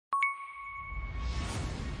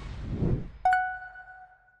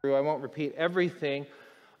Peru. I won't repeat everything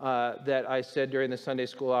that I said during the Sunday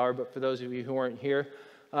school hour, but for those of you who weren't here,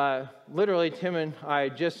 literally Tim and I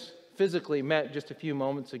just physically met just a few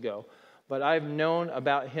moments ago. But I've known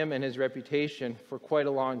about him and his reputation for quite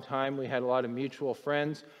a long time. We had a lot of mutual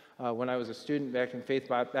friends when I was a student back in Faith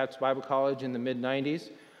Baptist Bible College in the mid-90s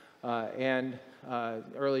and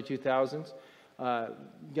early 2000s.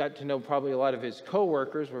 Got to know probably a lot of his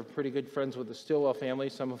co-workers. We're pretty good friends with the Stillwell family,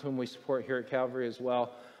 some of whom we support here at Calvary as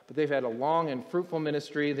well. But they've had a long and fruitful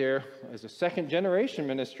ministry there as a second-generation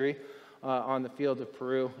ministry on the field of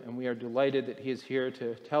Peru, and we are delighted that he is here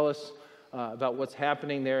to tell us about what's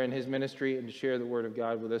happening there in his ministry and to share the Word of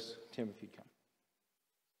God with us. Tim, if you'd come.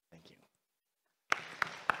 Thank you.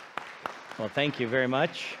 Well, thank you very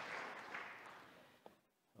much.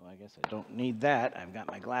 Well, I guess I don't need that. I've got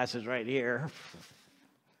my glasses right here.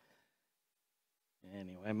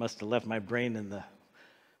 Anyway, I must have left my brain in the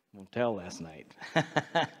motel last night.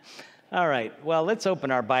 All right, well, let's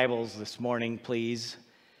open our Bibles this morning, please,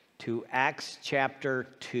 to Acts chapter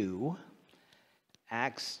 2.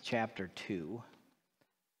 Acts chapter 2.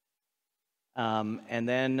 And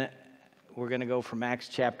then we're going to go from Acts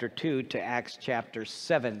chapter 2 to Acts chapter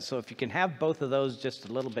 7. So if you can have both of those just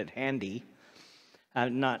a little bit handy.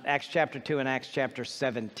 Not Acts chapter 2 and Acts chapter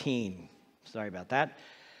 17. Sorry about that.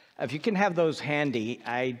 If you can have those handy,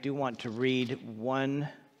 I do want to read one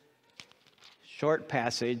short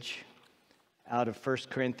passage out of 1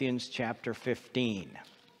 Corinthians chapter 15.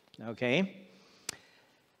 Okay?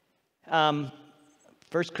 1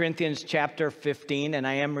 Corinthians chapter 15, and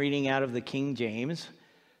I am reading out of the King James.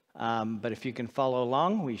 But if you can follow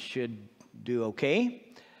along, we should do okay.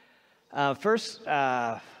 First,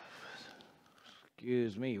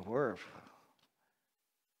 excuse me,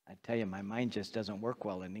 I tell you, my mind just doesn't work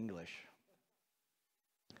well in English.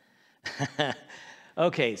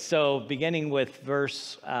 Okay, so beginning with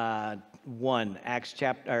verse 1,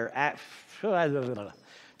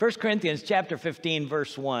 1 Corinthians chapter 15,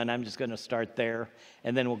 verse 1. I'm just going to start there,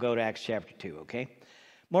 and then we'll go to Acts chapter 2, okay?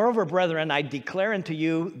 Moreover, brethren, I declare unto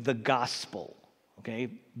you the gospel, okay?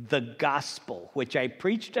 The gospel, which I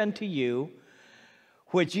preached unto you,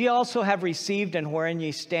 which ye also have received and wherein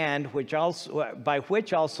ye stand, by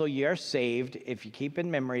which also ye are saved, if ye keep in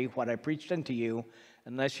memory what I preached unto you,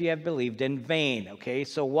 unless ye have believed in vain. Okay,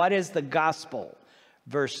 so what is the gospel?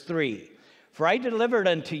 Verse 3. For I delivered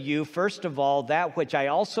unto you, first of all, that which I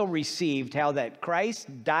also received, how that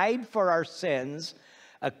Christ died for our sins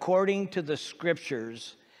according to the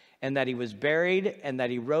Scriptures, and that he was buried, and that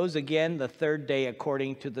he rose again the third day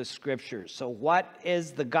according to the Scriptures. So what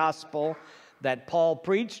is the gospel that Paul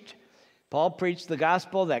preached? Paul preached the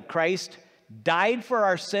gospel that Christ died for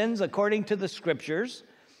our sins according to the Scriptures,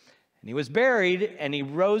 and he was buried, and he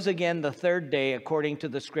rose again the third day according to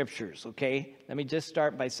the Scriptures, okay? Let me just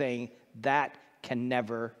start by saying that can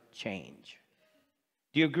never change.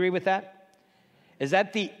 Do you agree with that? Is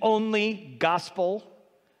that the only gospel,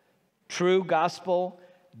 true gospel,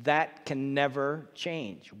 that can never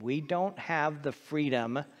change? We don't have the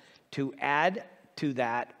freedom to add to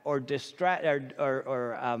that or distract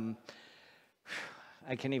or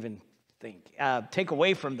I can't even think, take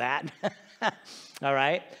away from that. All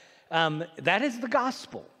right? That is the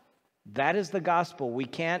gospel. That is the gospel. We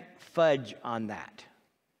can't fudge on that.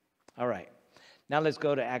 All right. Now let's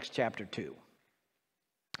go to Acts chapter 2.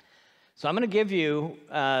 So I'm going to give you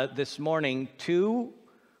this morning two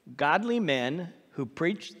godly men who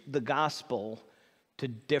preached the gospel to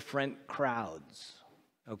different crowds.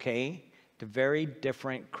 Okay? To very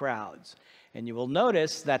different crowds. And you will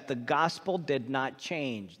notice that the gospel did not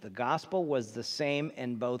change. The gospel was the same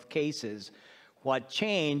in both cases. What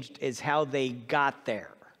changed is how they got there,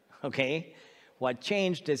 okay? What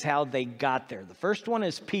changed is how they got there. The first one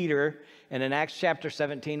is Peter, and in Acts chapter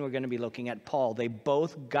 17, we're going to be looking at Paul. They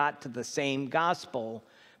both got to the same gospel,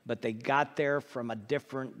 but they got there from a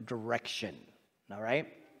different direction, all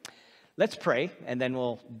right? Let's pray, and then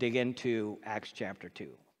we'll dig into Acts chapter 2.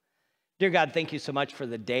 Dear God, thank you so much for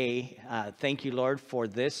the day. Thank you, Lord, for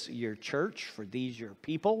this, your church, for these, your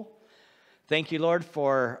people. Thank you, Lord,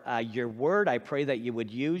 for your word. I pray that you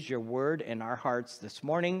would use your word in our hearts this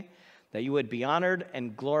morning, that you would be honored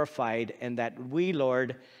and glorified, and that we,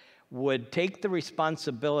 Lord, would take the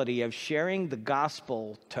responsibility of sharing the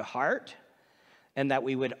gospel to heart, and that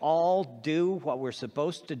we would all do what we're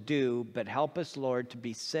supposed to do, but help us, Lord, to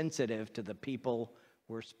be sensitive to the people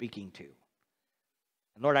we're speaking to.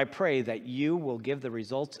 And Lord, I pray that you will give the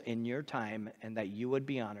results in your time, and that you would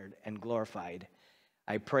be honored and glorified.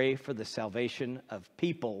 I pray for the salvation of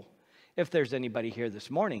people. If there's anybody here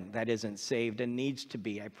this morning that isn't saved and needs to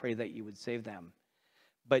be, I pray that you would save them.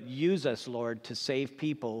 but use us, Lord, to save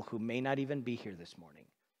people who may not even be here this morning.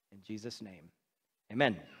 In Jesus' name,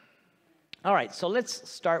 amen. All right, so let's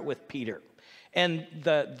start with Peter. And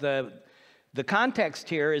the context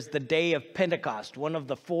here is the day of Pentecost, one of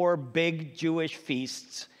the 4 big Jewish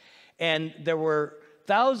feasts. And there were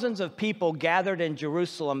thousands of people gathered in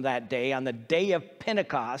Jerusalem that day on the day of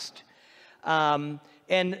Pentecost.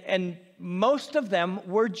 And most of them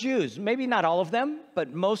were Jews. Maybe not all of them,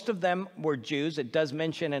 but most of them were Jews. It does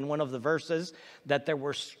mention in one of the verses that there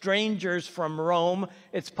were strangers from Rome.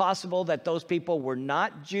 It's possible that those people were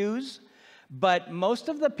not Jews, but most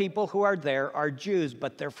of the people who are there are Jews,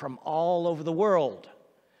 but they're from all over the world.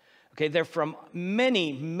 Okay, they're from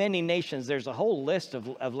many, many nations. There's a whole list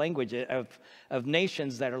of languages, of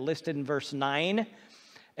nations that are listed in verse 9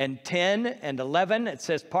 and 10 and 11. It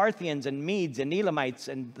says Parthians and Medes and Elamites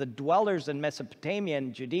and the dwellers in Mesopotamia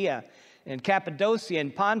and Judea and Cappadocia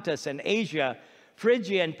and Pontus and Asia,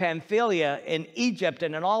 Phrygia and Pamphylia and Egypt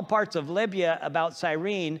and in all parts of Libya about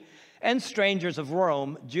Cyrene, and strangers of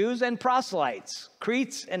Rome, Jews and proselytes,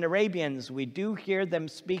 Cretes and Arabians. We do hear them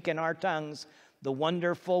speak in our tongues the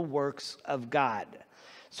wonderful works of God.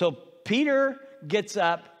 So Peter gets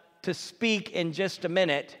up to speak in just a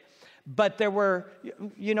minute, but there were,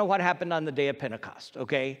 you know what happened on the day of Pentecost,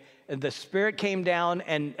 okay? The Spirit came down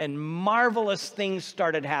and marvelous things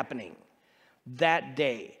started happening that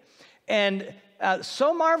day. And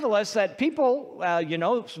so marvelous that people,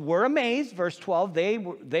 were amazed. Verse 12,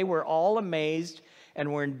 they were all amazed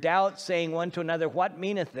and were in doubt, saying one to another, "What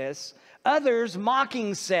meaneth this?" Others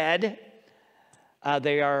mocking said,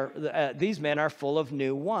 these men are full of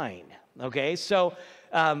new wine. Okay, so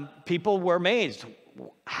people were amazed.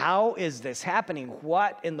 How is this happening?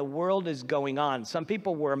 What in the world is going on? Some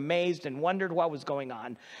people were amazed and wondered what was going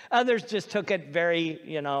on. Others just took it very,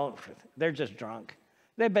 they're just drunk.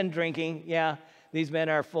 They've been drinking. Yeah, these men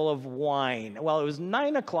are full of wine. Well, it was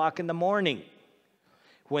 9 o'clock in the morning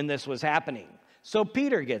when this was happening. So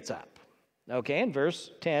Peter gets up. Okay, in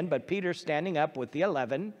verse 10, but Peter standing up with the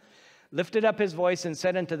 11, lifted up his voice and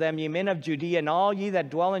said unto them, Ye men of Judea, and all ye that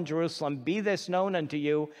dwell in Jerusalem, be this known unto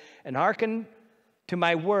you, and hearken to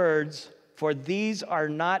my words, for these are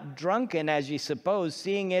not drunken as ye suppose,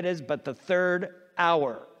 seeing it is but the 3rd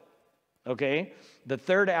hour. Okay? The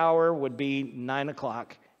 3rd hour would be 9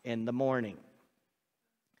 o'clock in the morning.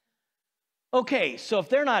 Okay, so if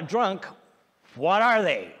they're not drunk, what are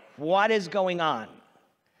they? What is going on?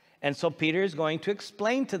 And so Peter is going to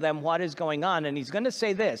explain to them what is going on, and he's going to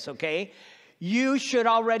say this, okay? You should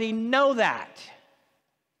already know that.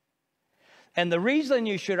 And the reason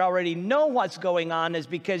you should already know what's going on is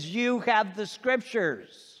because you have the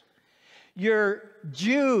scriptures. You're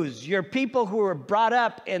Jews, you're people who were brought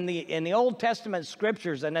up in the Old Testament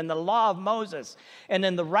scriptures and in the law of Moses and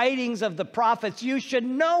in the writings of the prophets. You should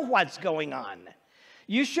know what's going on.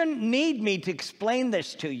 You shouldn't need me to explain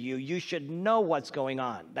this to you. You should know what's going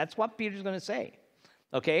on. That's what Peter's going to say.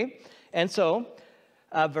 Okay? And so,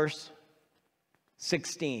 verse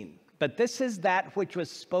 16. But this is that which was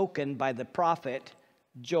spoken by the prophet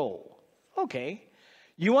Joel. Okay.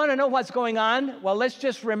 You want to know what's going on? Well, let's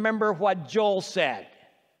just remember what Joel said.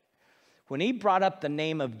 When he brought up the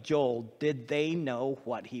name of Joel, did they know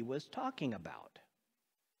what he was talking about?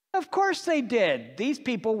 Of course they did. These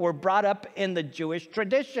people were brought up in the Jewish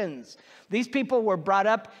traditions. These people were brought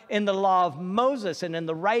up in the law of Moses and in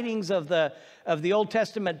the writings of the Old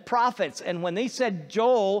Testament prophets. And when they said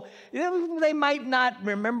Joel, they might not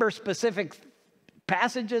remember specific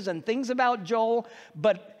passages and things about Joel,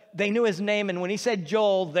 but they knew his name. And when he said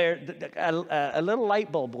Joel, a little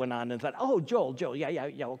light bulb went on and thought, oh, Joel, yeah,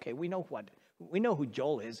 okay, we know who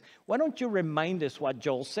Joel is. Why don't you remind us what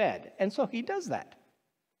Joel said? And so he does that.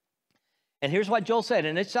 And here's what Joel said,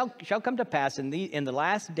 and it shall come to pass in the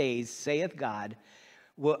last days, saith God,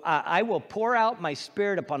 I will pour out my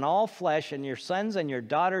spirit upon all flesh, and your sons and your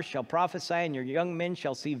daughters shall prophesy, and your young men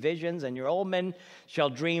shall see visions, and your old men shall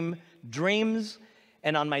dream dreams.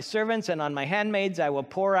 And on my servants and on my handmaids I will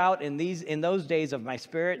pour out in those days of my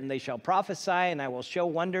spirit, and they shall prophesy, and I will show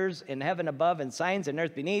wonders in heaven above and signs in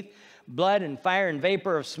earth beneath, blood and fire and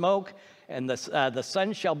vapor of smoke. And the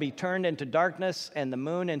sun shall be turned into darkness, and the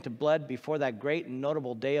moon into blood before that great and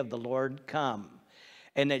notable day of the Lord come.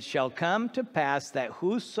 And it shall come to pass that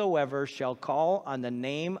whosoever shall call on the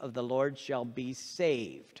name of the Lord shall be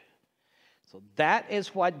saved. So that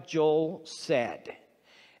is what Joel said.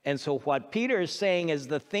 And so what Peter is saying is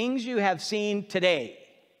the things you have seen today,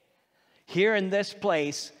 here in this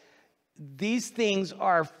place, these things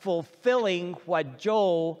are fulfilling what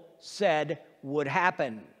Joel said would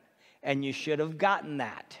happen. And you should have gotten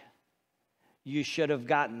that. You should have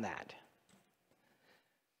gotten that.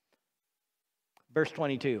 Verse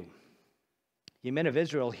 22. Ye men of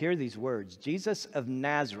Israel, hear these words. Jesus of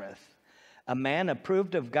Nazareth, a man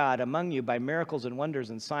approved of God among you by miracles and wonders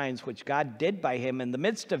and signs, which God did by him in the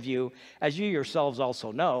midst of you, as you yourselves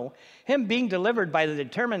also know, him being delivered by the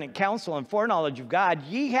determinate counsel and foreknowledge of God,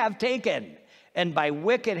 ye have taken, and by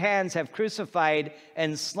wicked hands have crucified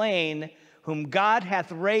and slain, whom God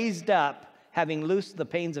hath raised up, having loosed the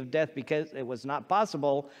pains of death, because it was not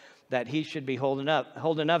possible that he should be holden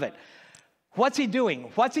of it. What's he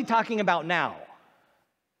doing? What's he talking about now?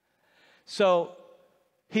 So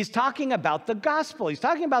he's talking about the gospel. He's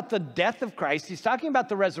talking about the death of Christ. He's talking about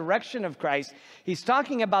the resurrection of Christ. He's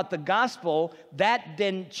talking about the gospel. That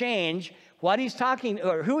didn't change. What he's talking,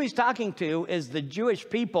 or who he's talking to, is the Jewish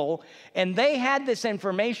people, and they had this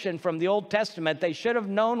information from the Old Testament. They should have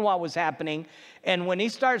known what was happening. And when he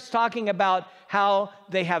starts talking about how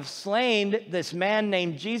they have slain this man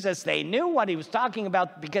named Jesus, they knew what he was talking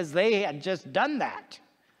about because they had just done that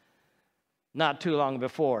not too long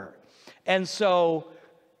before. And so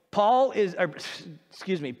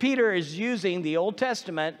Peter is using the Old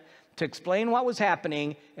Testament to explain what was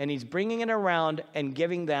happening, and he's bringing it around and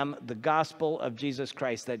giving them the gospel of Jesus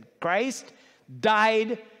Christ, that Christ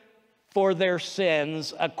died for their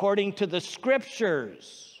sins according to the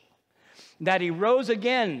scriptures, that he rose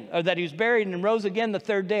again, or that he was buried and rose again the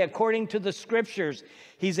third day according to the scriptures.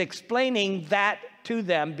 He's explaining that to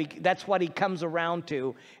them. That's what he comes around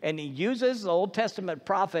to, and he uses the Old Testament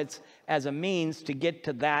prophets as a means to get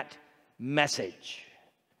to that message,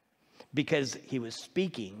 because he was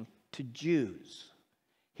speaking to Jews.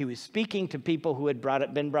 He was speaking to people who had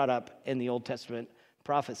been brought up in the Old Testament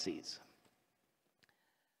prophecies.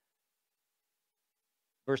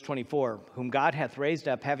 Verse 24, whom God hath raised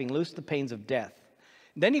up, having loosed the pains of death.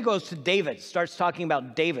 Then he goes to David, starts talking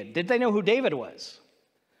about David. Did they know who David was?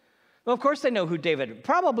 Well, of course they know who David,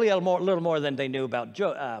 probably a little more than they knew about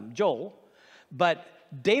Joel. But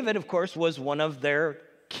David, of course, was one of their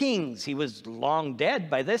kings. He was long dead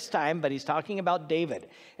by this time, but he's talking about David.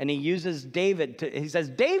 And he uses David he says,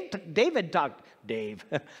 David talked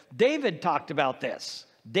about this.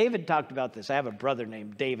 David talked about this. I have a brother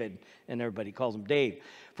named David, and everybody calls him Dave.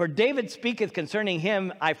 For David speaketh concerning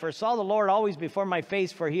him, I foresaw the Lord always before my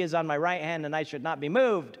face, for he is on my right hand, and I should not be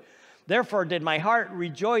moved. Therefore did my heart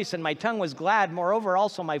rejoice, and my tongue was glad. Moreover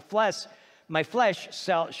also my flesh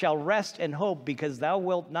shall rest in hope, because thou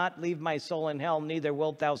wilt not leave my soul in hell, neither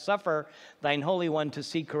wilt thou suffer thine Holy One to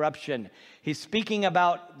see corruption. He's speaking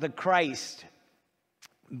about the Christ.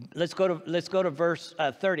 Let's go to verse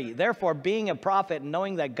 30. Therefore, being a prophet, and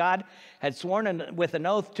knowing that God had sworn with an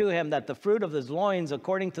oath to him that the fruit of his loins,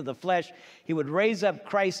 according to the flesh, he would raise up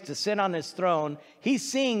Christ to sit on his throne, he,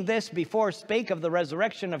 seeing this before, spake of the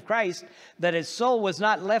resurrection of Christ, that his soul was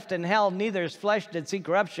not left in hell, neither his flesh did see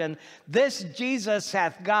corruption. This Jesus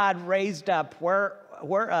hath God raised up,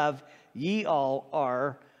 whereof ye all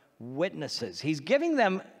are witnesses. He's giving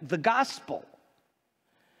them the gospel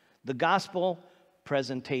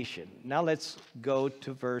presentation. Now let's go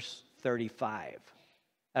to verse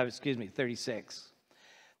 36.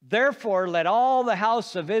 Therefore, let all the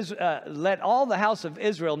house of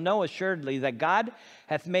Israel know assuredly that God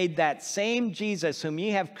hath made that same Jesus whom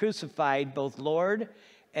ye have crucified, both Lord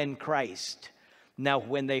and Christ. Now,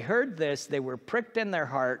 when they heard this, they were pricked in their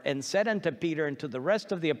heart, and said unto Peter and to the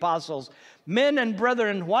rest of the apostles, Men and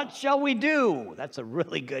brethren, what shall we do? That's a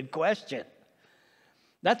really good question.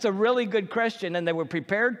 That's a really good question, and they were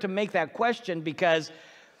prepared to make that question because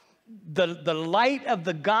the light of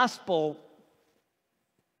the gospel,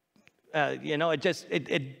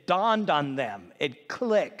 it dawned on them. It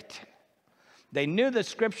clicked. They knew the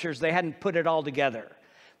scriptures. They hadn't put it all together.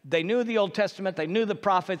 They knew the Old Testament. They knew the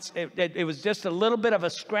prophets. It was just a little bit of a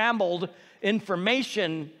scrambled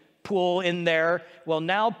information pool in there. Well,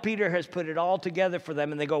 now Peter has put it all together for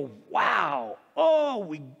them, and they go, wow, oh,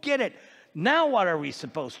 we get it. Now what are we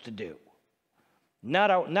supposed to do?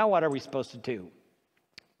 Now what are we supposed to do?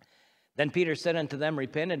 Then Peter said unto them,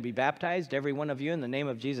 Repent and be baptized, every one of you, in the name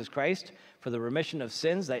of Jesus Christ, for the remission of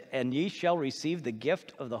sins, and ye shall receive the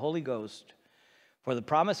gift of the Holy Ghost. For the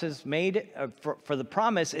promise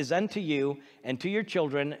is unto you and to your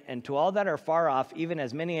children and to all that are far off, even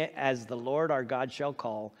as many as the Lord our God shall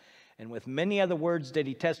call. And with many other words did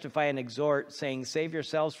he testify and exhort, saying, Save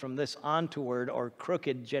yourselves from this untoward or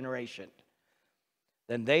crooked generation.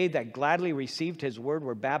 Then they that gladly received his word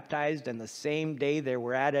were baptized, and the same day there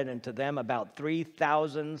were added unto them about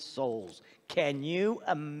 3,000 souls. Can you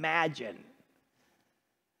imagine?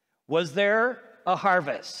 Was there a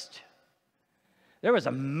harvest? There was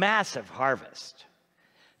a massive harvest.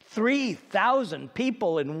 3,000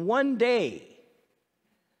 people in one day.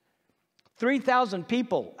 3,000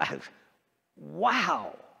 people.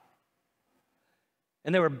 Wow.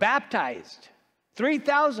 And they were baptized.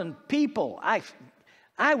 3,000 people.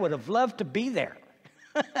 I would have loved to be there.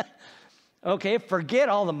 Okay, forget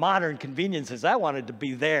all the modern conveniences. I wanted to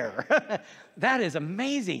be there. That is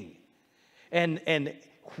amazing. And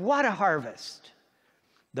what a harvest.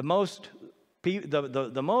 The most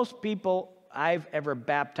people I've ever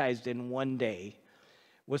baptized in one day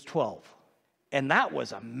was 12. And that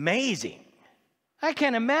was amazing. I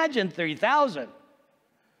can't imagine 3,000.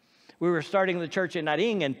 We were starting the church in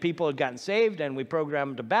Naring, and people had gotten saved, and we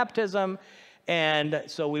programmed a baptism. And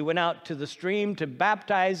so we went out to the stream to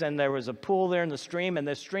baptize, and there was a pool there in the stream, and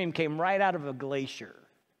this stream came right out of a glacier.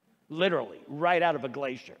 Literally, right out of a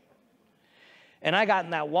glacier. And I got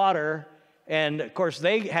in that water, and of course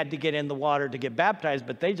they had to get in the water to get baptized,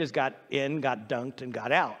 but they just got in, got dunked, and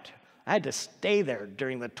got out. I had to stay there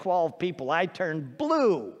during the 12 people. I turned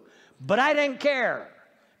blue, but I didn't care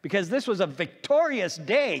because this was a victorious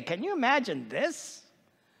day. Can you imagine this?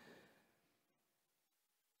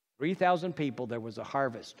 3,000 people, there was a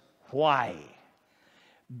harvest. Why?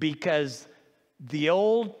 Because the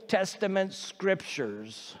Old Testament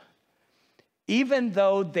scriptures, even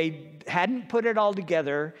though they hadn't put it all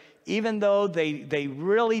together, even though they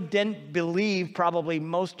really didn't believe probably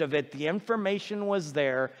most of it, the information was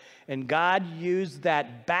there, and God used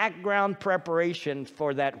that background preparation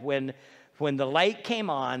for that when the light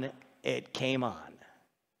came on, it came on.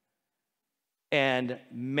 And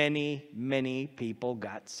many, many people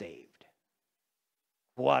got saved.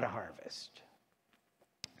 What a harvest.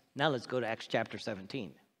 Now let's go to Acts chapter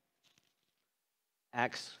 17.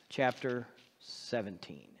 Acts chapter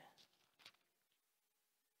 17.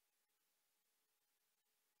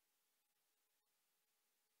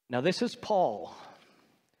 Now this is Paul.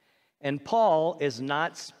 And Paul is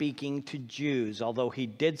not speaking to Jews, although he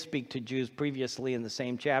did speak to Jews previously in the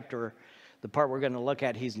same chapter. The part we're going to look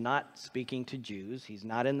at, he's not speaking to Jews. He's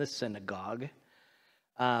not in the synagogue.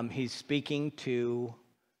 He's speaking to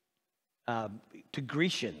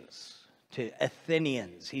Grecians, to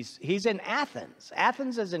Athenians. He's in Athens.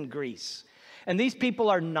 Athens is in Greece. And these people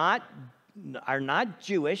are not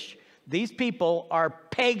Jewish. These people are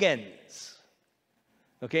pagans.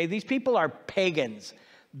 Okay, these people are pagans.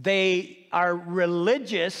 They are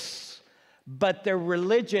religious, but their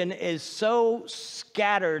religion is so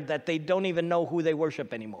scattered that they don't even know who they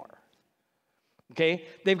worship anymore. Okay?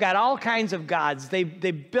 They've got all kinds of gods. They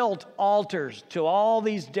built altars to all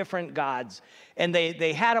these different gods, and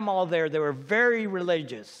they had them all there. They were very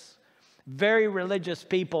religious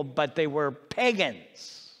people, but they were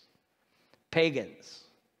pagans. Pagans.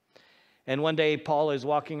 And one day Paul is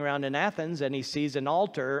walking around in Athens, and he sees an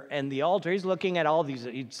altar, and the altar, he's looking at all these,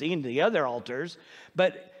 he'd seen the other altars,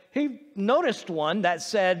 but he noticed one that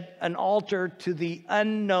said an altar to the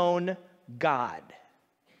unknown God.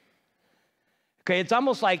 Okay, it's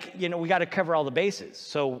almost like, we got to cover all the bases.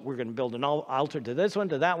 So we're going to build an altar to this one,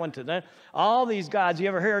 to that one, to that. All these gods. You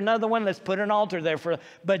ever hear another one? Let's put an altar there for.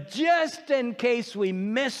 But just in case we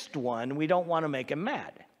missed one, we don't want to make him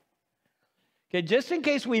mad. Okay, just in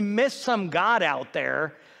case we miss some God out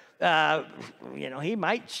there, he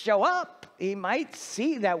might show up. He might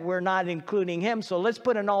see that we're not including him. So let's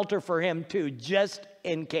put an altar for him too, just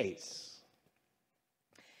in case.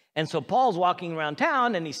 And so Paul's walking around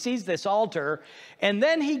town, and he sees this altar, and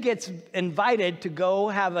then he gets invited to go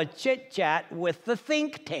have a chit-chat with the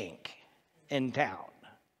think tank in town.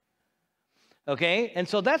 Okay? And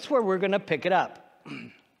so that's where we're going to pick it up.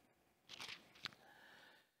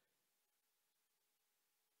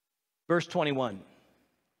 Verse 21.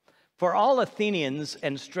 For all Athenians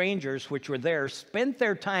and strangers which were there spent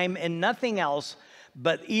their time in nothing else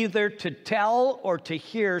but either to tell or to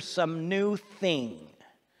hear some new thing.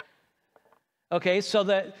 Okay, so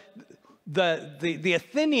the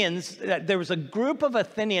Athenians, there was a group of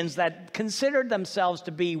Athenians that considered themselves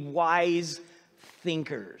to be wise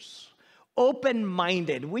thinkers,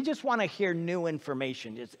 open-minded. We just want to hear new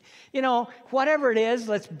information. Just, whatever it is,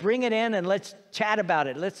 let's bring it in and let's chat about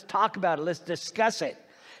it. Let's talk about it. Let's discuss it.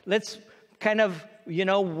 Let's kind of,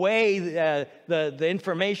 weigh the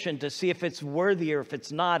information to see if it's worthy or if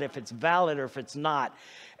it's not, if it's valid or if it's not.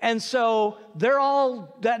 And so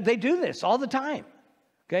they do this all the time.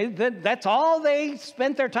 Okay, that's all they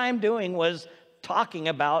spent their time doing was talking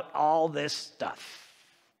about all this stuff.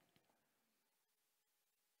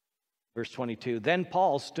 Verse 22, then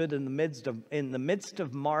Paul stood in the midst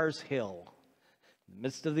of Mars Hill, in the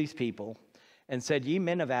midst of these people, and said, Ye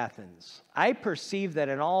men of Athens, I perceive that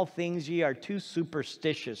in all things ye are too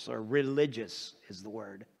superstitious, or religious is the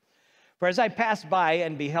word. For as I passed by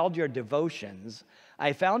and beheld your devotions,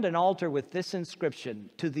 I found an altar with this inscription,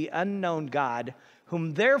 to the unknown God,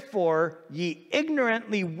 whom therefore ye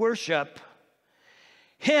ignorantly worship,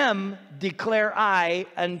 him declare I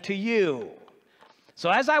unto you. So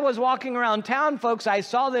as I was walking around town, folks, I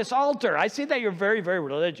saw this altar. I see that you're very, very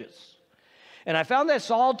religious. And I found this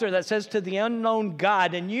altar that says to the unknown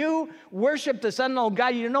God, and you worship this unknown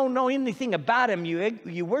God. You don't know anything about him.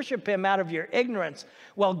 You worship him out of your ignorance.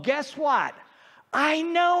 Well, guess what? I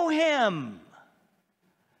know him.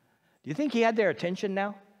 Do you think he had their attention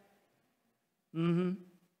now?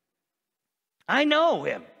 I know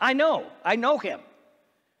him. I know him.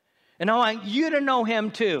 And I want you to know him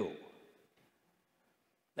too.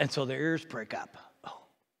 And so their ears prick up.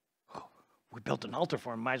 Oh, we built an altar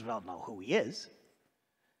for him. Might as well know who he is.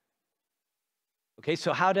 Okay,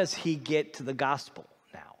 so how does he get to the gospel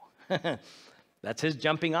now? That's his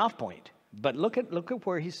jumping off point. But look at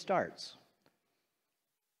where he starts.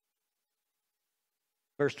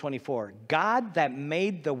 Verse 24, God that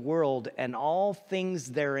made the world and all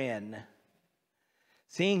things therein,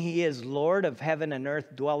 seeing he is Lord of heaven and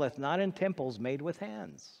earth, dwelleth not in temples made with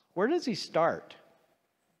hands. Where does he start?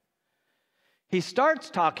 He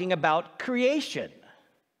starts talking about creation.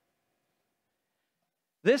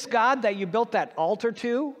 This God that you built that altar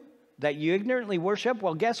to, that you ignorantly worship,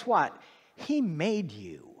 well, guess what? He made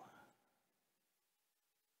you.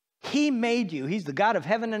 He made you. He's the God of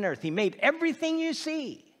heaven and earth. He made everything you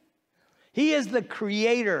see. He is the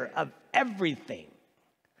creator of everything.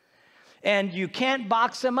 And you can't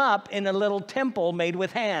box him up in a little temple made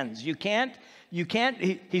with hands. You can't.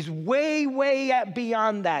 He's way, way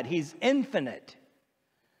beyond that. He's infinite.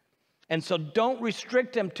 And so don't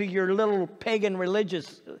restrict him to your little pagan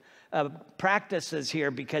religious practices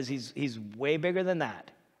here, because he's way bigger than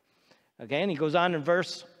that. Okay, and he goes on in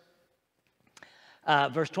verse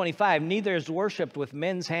 25, neither is worshipped with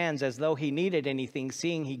men's hands as though he needed anything,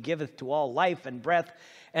 seeing he giveth to all life and breath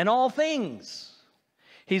and all things.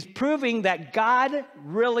 He's proving that God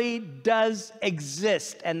really does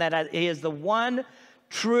exist, and that he is the one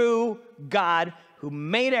true God who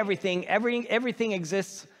made everything. Everything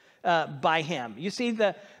exists by him. You see,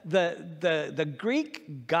 the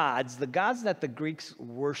Greek gods, the gods that the Greeks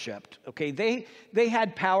worshipped, okay, they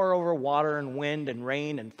had power over water and wind and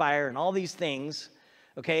rain and fire and all these things,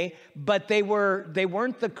 okay, but they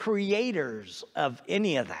weren't the creators of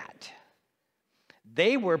any of that.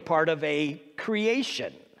 They were part of a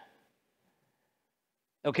creation.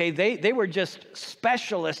 Okay, they were just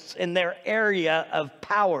specialists in their area of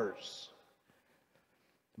powers,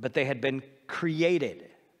 but they had been created.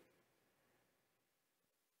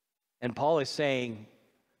 And Paul is saying,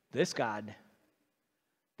 this God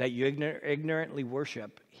that you ignorantly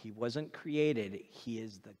worship, he wasn't created, he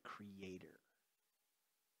is the creator.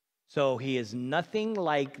 So he is nothing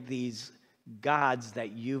like these gods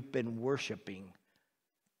that you've been worshiping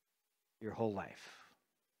your whole life.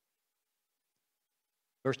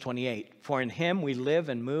 Verse 28, for in him we live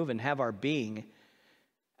and move and have our being,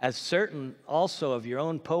 as certain also of your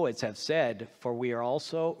own poets have said, for we are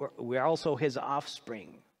also his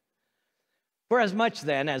offspring. For as much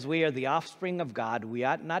then as we are the offspring of God, we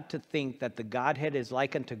ought not to think that the Godhead is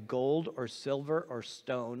like unto gold or silver or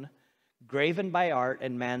stone, graven by art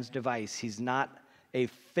and man's device. He's not a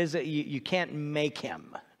you can't make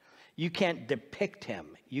him. You can't depict him.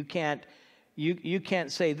 You can't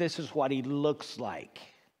say this is what he looks like.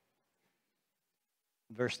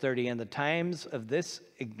 Verse 30, in the times of this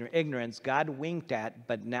ignorance God winked at,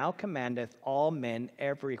 but now commandeth all men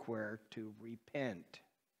everywhere to repent.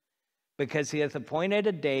 Because he hath appointed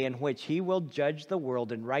a day in which he will judge the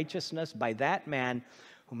world in righteousness by that man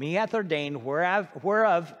whom he hath ordained,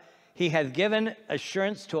 whereof he hath given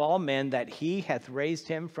assurance to all men that he hath raised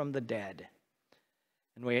him from the dead.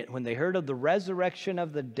 And when they heard of the resurrection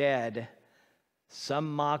of the dead,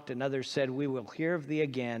 some mocked and others said, we will hear of thee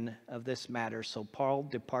again of this matter. So Paul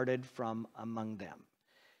departed from among them.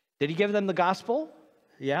 Did he give them the gospel?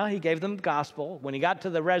 Yeah, he gave them the gospel. When he got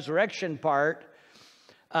to the resurrection part,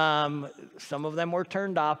 some of them were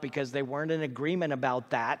turned off because they weren't in agreement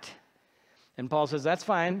about that. And Paul says, that's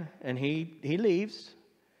fine. And he leaves.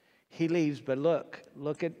 He leaves, but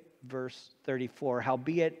look at verse 34.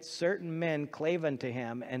 Howbeit certain men clave unto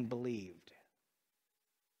him and believed.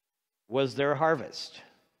 Was there a harvest?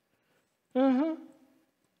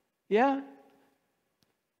 Yeah.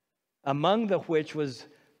 Among the which was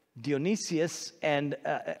Dionysius and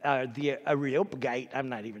the Areopagite, I'm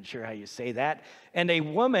not even sure how you say that, and a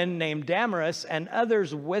woman named Damaris and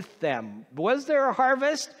others with them. Was there a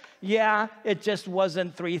harvest? Yeah, it just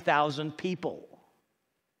wasn't 3,000 people.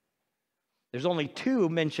 There's only 2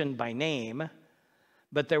 mentioned by name,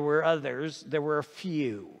 but there were others, there were a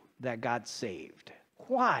few that got saved.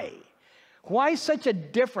 Why? Why such a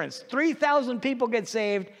difference? 3,000 people get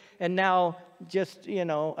saved, and now just,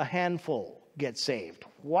 a handful get saved.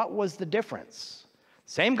 What was the difference?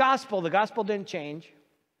 Same gospel. The gospel didn't change.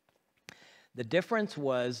 The difference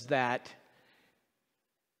was that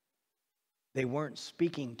they weren't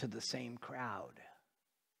speaking to the same crowd.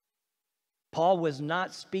 Paul was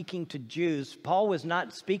not speaking to Jews. Paul was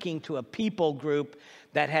not speaking to a people group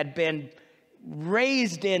that had been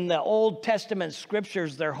raised in the Old Testament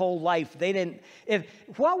scriptures their whole life. They didn't.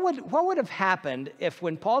 What would have happened if,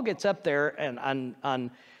 when Paul gets up there and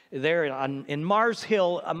in Mars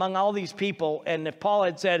Hill among all these people, and if Paul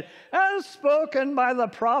had said, "As spoken by the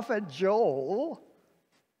prophet Joel,"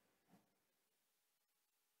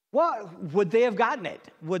 what would they have gotten it?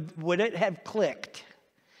 Would it have clicked?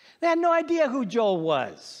 They had no idea who Joel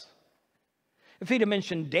was. If he'd have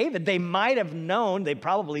mentioned David, they might have known. They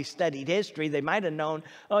probably studied history. They might have known,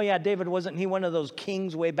 oh yeah, David, wasn't he one of those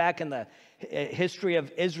kings way back in the history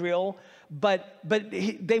of Israel? But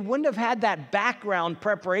they wouldn't have had that background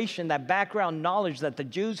preparation, that background knowledge that the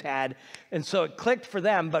Jews had, and so it clicked for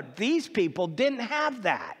them. But these people didn't have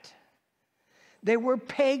that. They were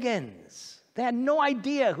pagans. They had no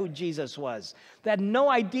idea who Jesus was. They had no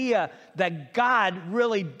idea that God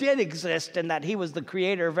really did exist and that he was the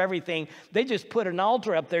creator of everything. They just put an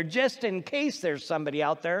altar up there just in case there's somebody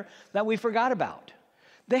out there that we forgot about.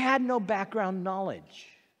 They had no background knowledge.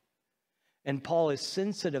 And Paul is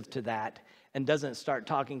sensitive to that and doesn't start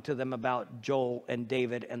talking to them about Joel and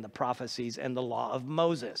David and the prophecies and the law of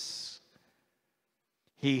Moses.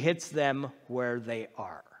 He hits them where they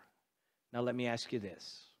are. Now let me ask you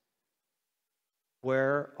this.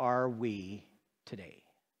 Where are we today?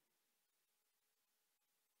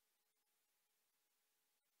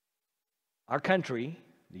 Our country,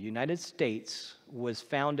 the United States, was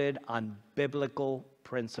founded on biblical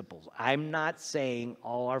principles. I'm not saying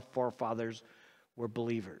all our forefathers were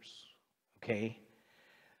believers, okay?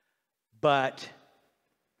 But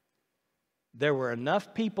there were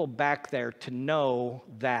enough people back there to know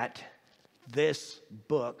that this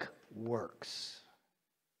book works.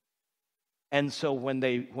 And so when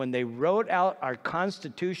they wrote out our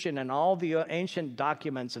Constitution and all the ancient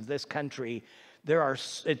documents of this country,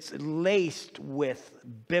 it's laced with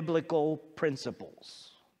biblical principles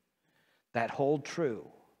that hold true.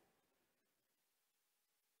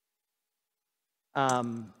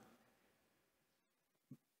 And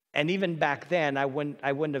even back then, I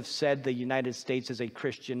wouldn't have said the United States is a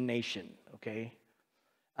Christian nation, okay?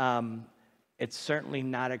 It's certainly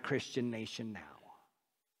not a Christian nation now.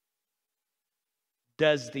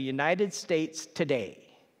 Does the United States today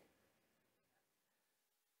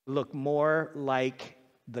look more like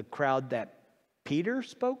the crowd that Peter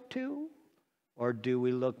spoke to, or do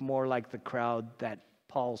we look more like the crowd that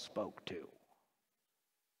Paul spoke to?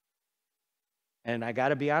 And I got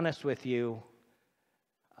to be honest with you,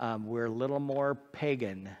 we're a little more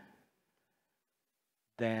pagan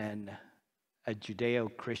than a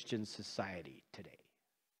Judeo-Christian society today,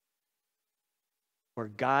 where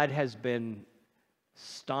God has been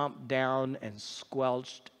stomped down and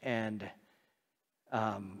squelched and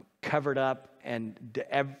covered up, and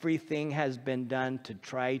everything has been done to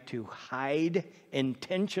try to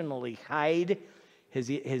intentionally hide his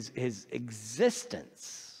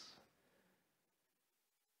existence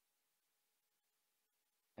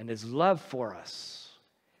and his love for us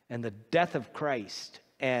and the death of Christ.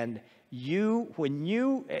 And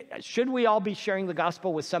should we all be sharing the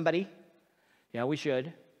gospel with somebody? Yeah, we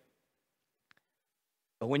should.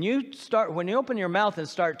 But when you open your mouth and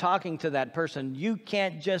start talking to that person, you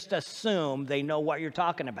can't just assume they know what you're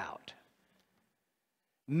talking about.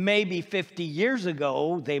 Maybe 50 years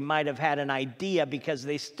ago, they might have had an idea because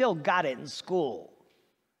they still got it in school.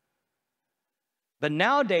 But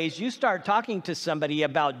nowadays, you start talking to somebody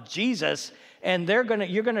about Jesus, and you're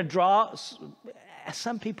gonna draw.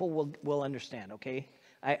 Some people will understand. Okay,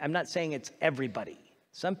 I'm not saying it's everybody.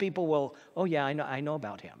 Some people will. Oh yeah, I know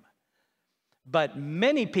about him. But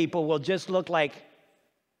many people will just look like,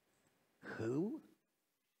 who?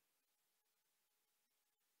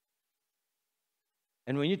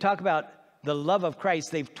 And when you talk about the love of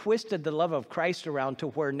Christ, they've twisted the love of Christ around to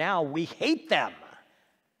where now we hate them.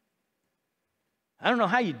 I don't know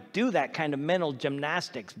how you do that kind of mental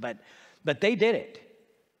gymnastics, but they did it.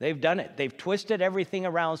 They've done it. They've twisted everything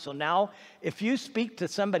around. So now if you speak to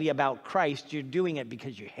somebody about Christ, you're doing it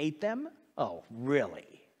because you hate them? Oh, really?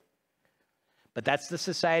 But that's the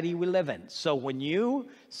society we live in. So when you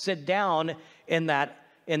sit down in that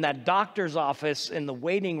in that doctor's office in the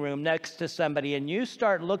waiting room next to somebody and you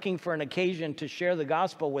start looking for an occasion to share the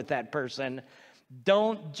gospel with that person,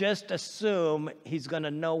 don't just assume he's going to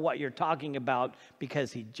know what you're talking about,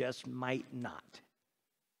 because he just might not.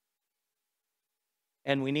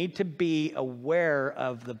 And we need to be aware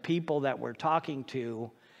of the people that we're talking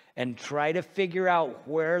to and try to figure out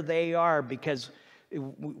where they are, because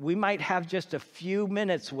we might have just a few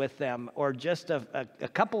minutes with them or just a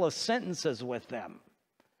couple of sentences with them.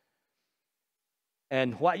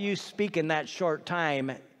 And what you speak in that short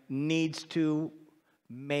time needs to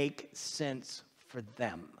make sense for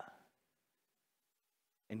them.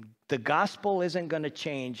 And the gospel isn't going to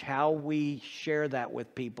change. How we share that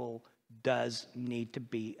with people does need to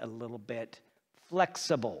be a little bit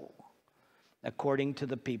flexible according to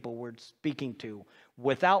the people we're speaking to,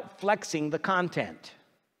 without flexing the content.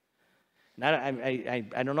 Now,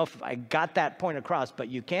 I don't know if I got that point across, but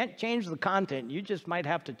you can't change the content. You just might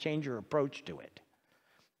have to change your approach to it,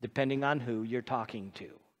 depending on who you're talking to.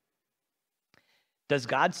 Does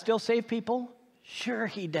God still save people? Sure,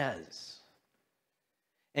 he does.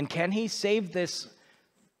 And can he save this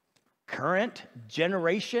current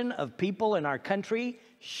generation of people in our country?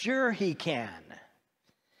 Sure, he can.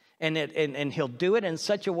 And he'll do it in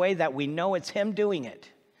such a way that we know it's him doing it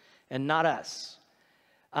and not us.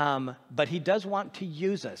 But he does want to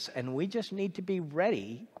use us, and we just need to be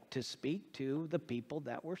ready to speak to the people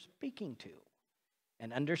that we're speaking to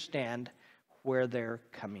and understand where they're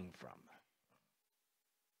coming from.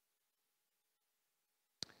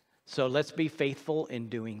 So let's be faithful in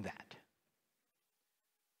doing that.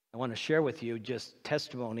 I want to share with you just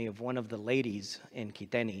testimony of one of the ladies in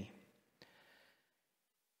Kiteni.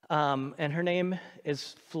 And her name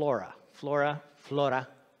is Flora. Flora.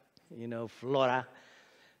 You know, Flora.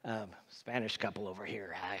 Spanish couple over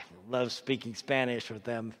here. I love speaking Spanish with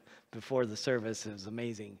them before the service. It was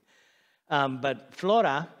amazing. But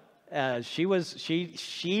Flora,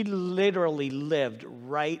 she literally lived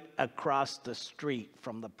right across the street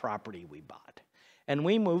from the property we bought. And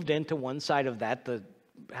we moved into one side of that, the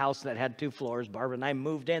house that had 2 floors. Barbara and I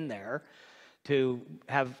moved in there to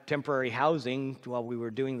have temporary housing while we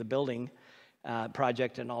were doing the building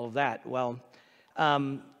project and all of that. Well,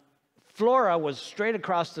 Flora was straight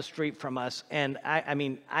across the street from us, and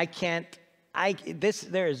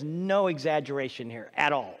there is no exaggeration here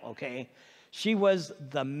at all, okay? She was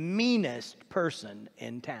the meanest person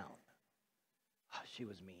in town. Oh, she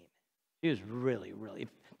was mean. She was really, really,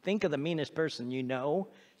 think of the meanest person you know,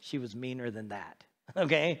 she was meaner than that,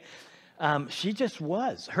 okay? She just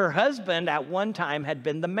was. Her husband at one time had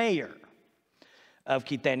been the mayor of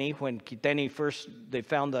Kiteni. When Kiteni first, they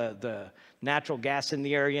found the natural gas in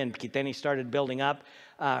the area and Kiteni started building up,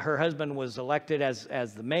 her husband was elected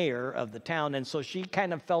as the mayor of the town. And so she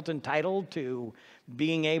kind of felt entitled to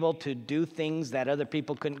being able to do things that other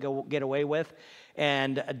people couldn't get away with,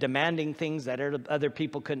 and demanding things that other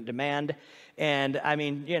people couldn't demand. And I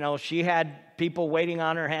mean, you know, she had people waiting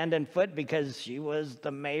on her hand and foot because she was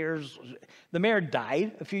the mayor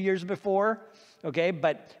died a few years before, okay?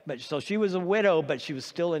 But so she was a widow, but she was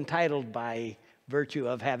still entitled by virtue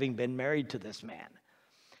of having been married to this man.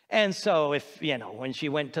 And so if, you know, when she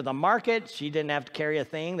went to the market, she didn't have to carry a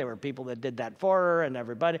thing. There were people that did that for her and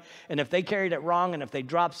everybody. And if they carried it wrong and if they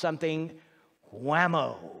dropped something,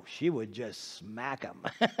 whammo, she would just smack them.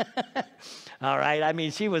 All right? I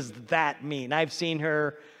mean, she was that mean. I've seen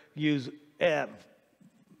her use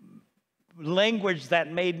language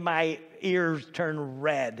that made my ears turn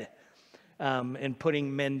red in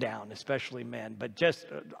putting men down, especially men. But just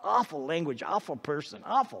awful language, awful person,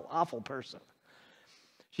 awful person.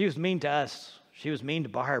 She was mean to us. She was mean to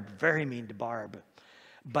Barb, very mean to Barb.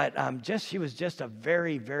 But she was just a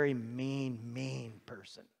very, very mean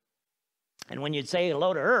person. And when you'd say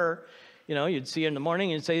hello to her, you know, you'd see her in the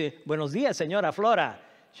morning and you'd say, "Buenos dias, señora Flora."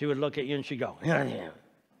 She would look at you and she'd go, "Yeah."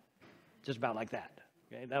 Just about like that.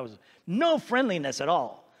 Okay? That was no friendliness at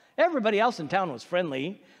all. Everybody else in town was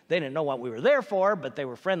friendly. They didn't know what we were there for, but they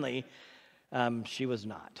were friendly. She was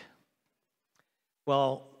not.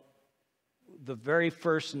 Well, the very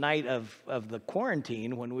first night of the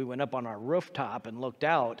quarantine, when we went up on our rooftop and looked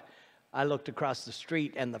out, I looked across the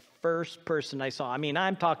street, and the first person I saw, I mean,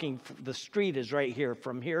 I'm talking, the street is right here,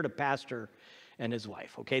 from here to Pastor and his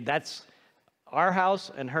wife, okay? That's our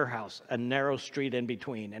house and her house, a narrow street in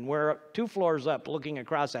between. And we're 2 floors up looking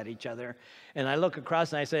across at each other. And I look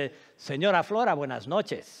across and I say, "Señora Flora, buenas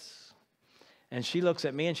noches." And she looks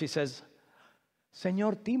at me and she says,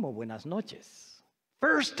 "Señor Timo, buenas noches."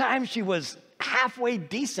 First time she was halfway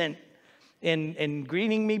decent in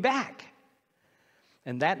greeting me back.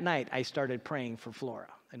 And that night, I started praying for Flora.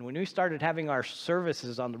 And when we started having our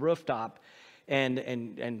services on the rooftop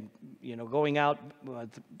and going out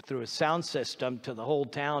through a sound system to the whole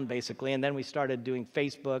town, basically, and then we started doing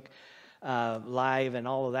Facebook Live and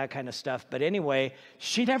all of that kind of stuff. But anyway,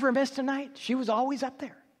 she never missed a night. She was always up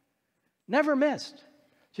there. Never missed.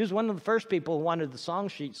 She was one of the first people who wanted the song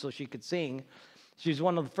sheet so she could sing. She was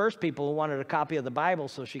one of the first people who wanted a copy of the Bible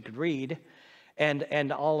so she could read,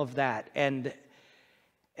 and all of that. And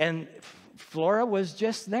Flora was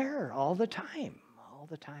just there all the time.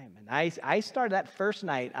 And I started that first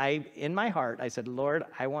night, in my heart, I said, Lord,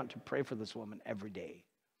 I want to pray for this woman every day.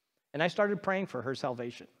 And I started praying for her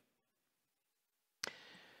salvation.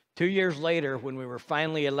 2 years later, when we were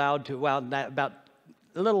finally allowed to, about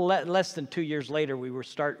a little less than 2 years later, we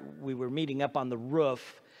were meeting up on the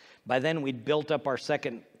roof. By then, we'd built up our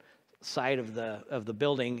second side of the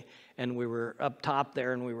building, and we were up top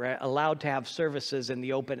there, and we were allowed to have services in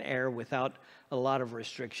the open air without a lot of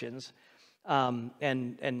restrictions.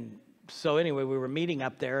 And so anyway, we were meeting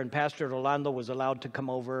up there, and Pastor Rolando was allowed to come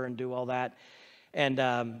over and do all that.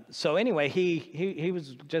 And so anyway, he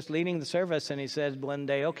was just leading the service, and he said one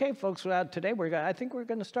day, okay, folks, today I think we're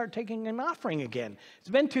going to start taking an offering again. It's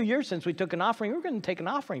been 2 years since we took an offering. We're going to take an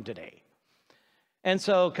offering today. And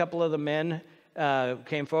so a couple of the men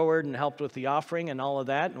came forward and helped with the offering and all of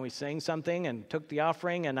that, and we sang something and took the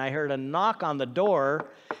offering, and I heard a knock on the door,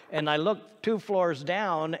 and I looked 2 floors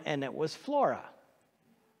down, and it was Flora.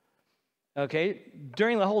 Okay,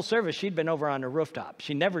 during the whole service, she'd been over on her rooftop.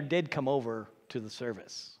 She never did come over to the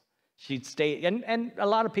service. She'd stay, and a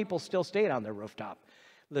lot of people still stayed on their rooftop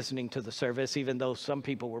listening to the service, even though some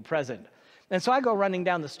people were present. And so I go running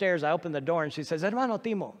down the stairs, I open the door, and she says, Hermano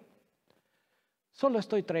Timo, solo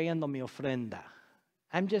estoy trayendo mi ofrenda.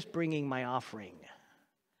 I'm just bringing my offering.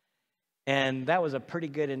 And that was a pretty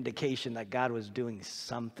good indication that God was doing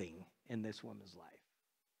something in this woman's life.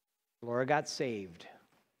 Laura got saved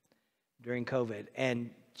during COVID and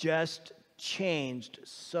just changed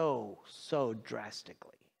so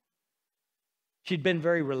drastically. She'd been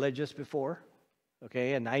very religious before,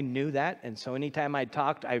 okay, and I knew that. And so anytime I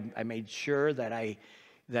talked, I made sure that I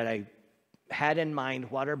had in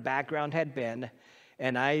mind what her background had been,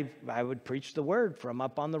 and I would preach the word from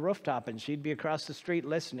up on the rooftop, and she'd be across the street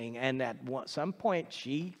listening. And at some point,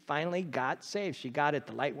 she finally got saved. She got it.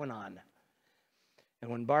 The light went on. And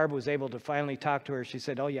when Barb was able to finally talk to her, she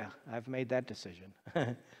said, oh, yeah, I've made that decision.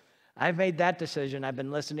 I've made that decision. I've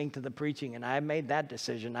been listening to the preaching, and I've made that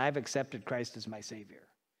decision. I've accepted Christ as my Savior.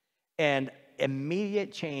 And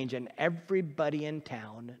immediate change, and everybody in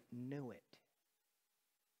town knew it.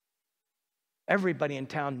 Everybody in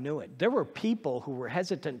town knew it. There were people who were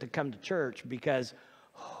hesitant to come to church because,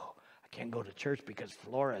 I can't go to church because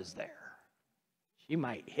Flora's there. She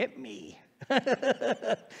might hit me.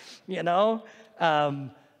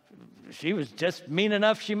 She was just mean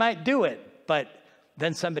enough she might do it. But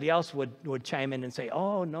then somebody else would chime in and say,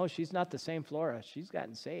 oh, no, she's not the same Flora. She's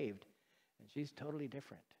gotten saved, and she's totally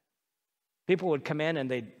different. People would come in, and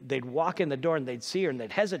they'd walk in the door, and they'd see her, and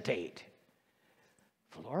they'd hesitate.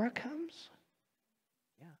 Flora comes?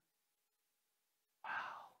 Yeah.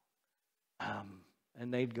 Wow.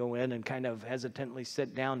 And they'd go in and kind of hesitantly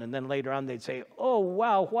sit down, and then later on they'd say, oh,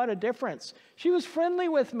 wow, what a difference. She was friendly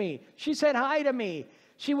with me. She said hi to me.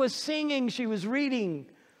 She was singing. She was reading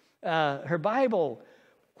her Bible.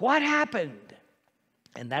 What happened?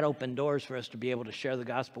 And that opened doors for us to be able to share the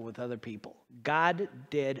gospel with other people. God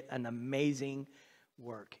did an amazing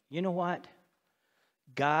work. You know what?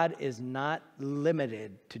 God is not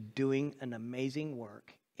limited to doing an amazing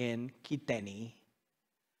work in Kiteni.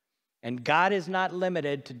 And God is not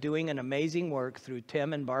limited to doing an amazing work through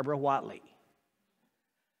Tim and Barbara Whatley.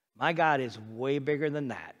 My God is way bigger than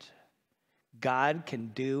that. God can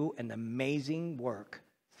do an amazing work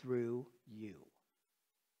through you.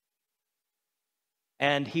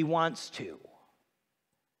 And He wants to.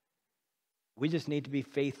 We just need to be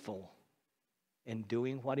faithful in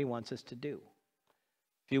doing what He wants us to do.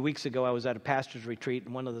 A few weeks ago, I was at a pastor's retreat,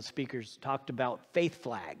 and one of the speakers talked about faith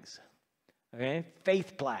flags. Okay,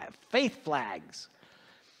 faith flags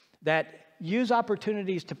that use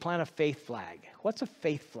opportunities to plant a faith flag. What's a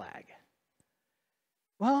faith flag?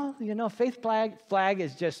 Well, faith flag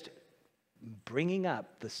is just bringing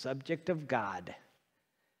up the subject of God.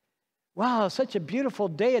 Wow, such a beautiful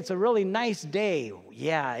day. It's a really nice day.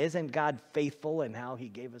 Yeah, isn't God faithful in how He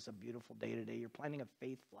gave us a beautiful day today? You're planting a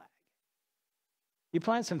faith flag. You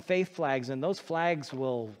plant some faith flags, and those flags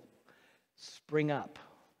will spring up.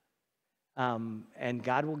 And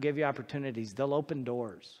God will give you opportunities. They'll open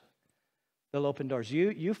doors. They'll open doors.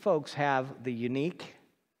 You folks have the unique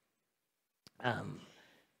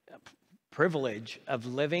privilege of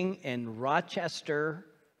living in Rochester,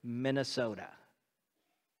 Minnesota.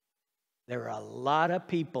 There are a lot of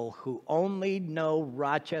people who only know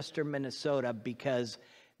Rochester, Minnesota because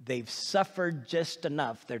they've suffered just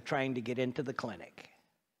enough. They're trying to get into the clinic.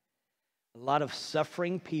 A lot of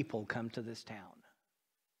suffering people come to this town.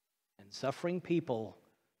 And suffering people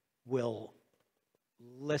will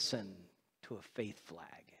listen to a faith flag.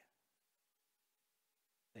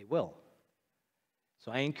 They will.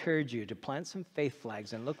 So I encourage you to plant some faith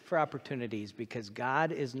flags and look for opportunities, because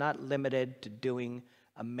God is not limited to doing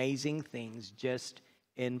amazing things just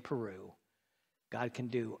in Peru. God can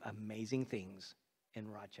do amazing things in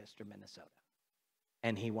Rochester, Minnesota.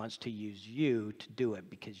 And he wants to use you to do it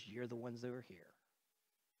because you're the ones that are here,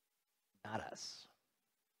 not us.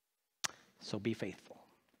 So be faithful.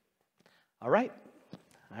 All right.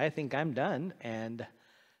 I think I'm done, and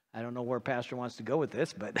I don't know where Pastor wants to go with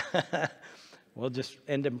this, but we'll just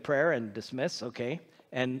end in prayer and dismiss, okay?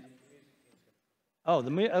 And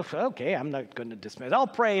okay, I'm not going to dismiss. I'll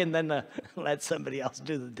pray and then let somebody else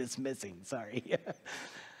do the dismissing. Sorry.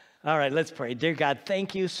 All right, let's pray. Dear God,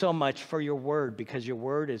 thank you so much for your word, because your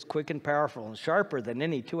word is quick and powerful and sharper than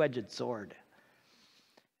any two-edged sword.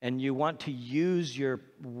 And you want to use your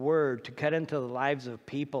word to cut into the lives of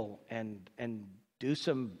people and do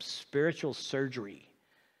some spiritual surgery.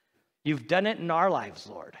 You've done it in our lives,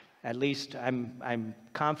 Lord. At least I'm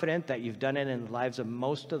confident that you've done it in the lives of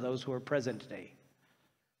most of those who are present today.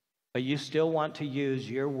 But you still want to use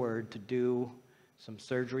your word to do some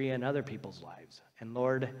surgery in other people's lives. And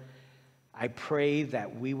Lord, I pray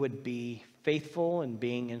that we would be faithful in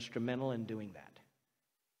being instrumental in doing that.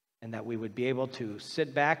 And that we would be able to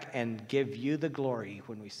sit back and give you the glory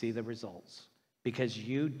when we see the results. Because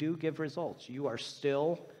you do give results. You are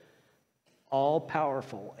still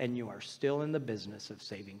all-powerful, and you are still in the business of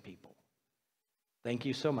saving people. Thank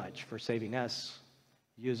you so much for saving us.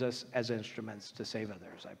 Use us as instruments to save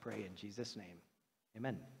others. I pray in Jesus' name.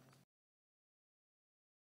 Amen.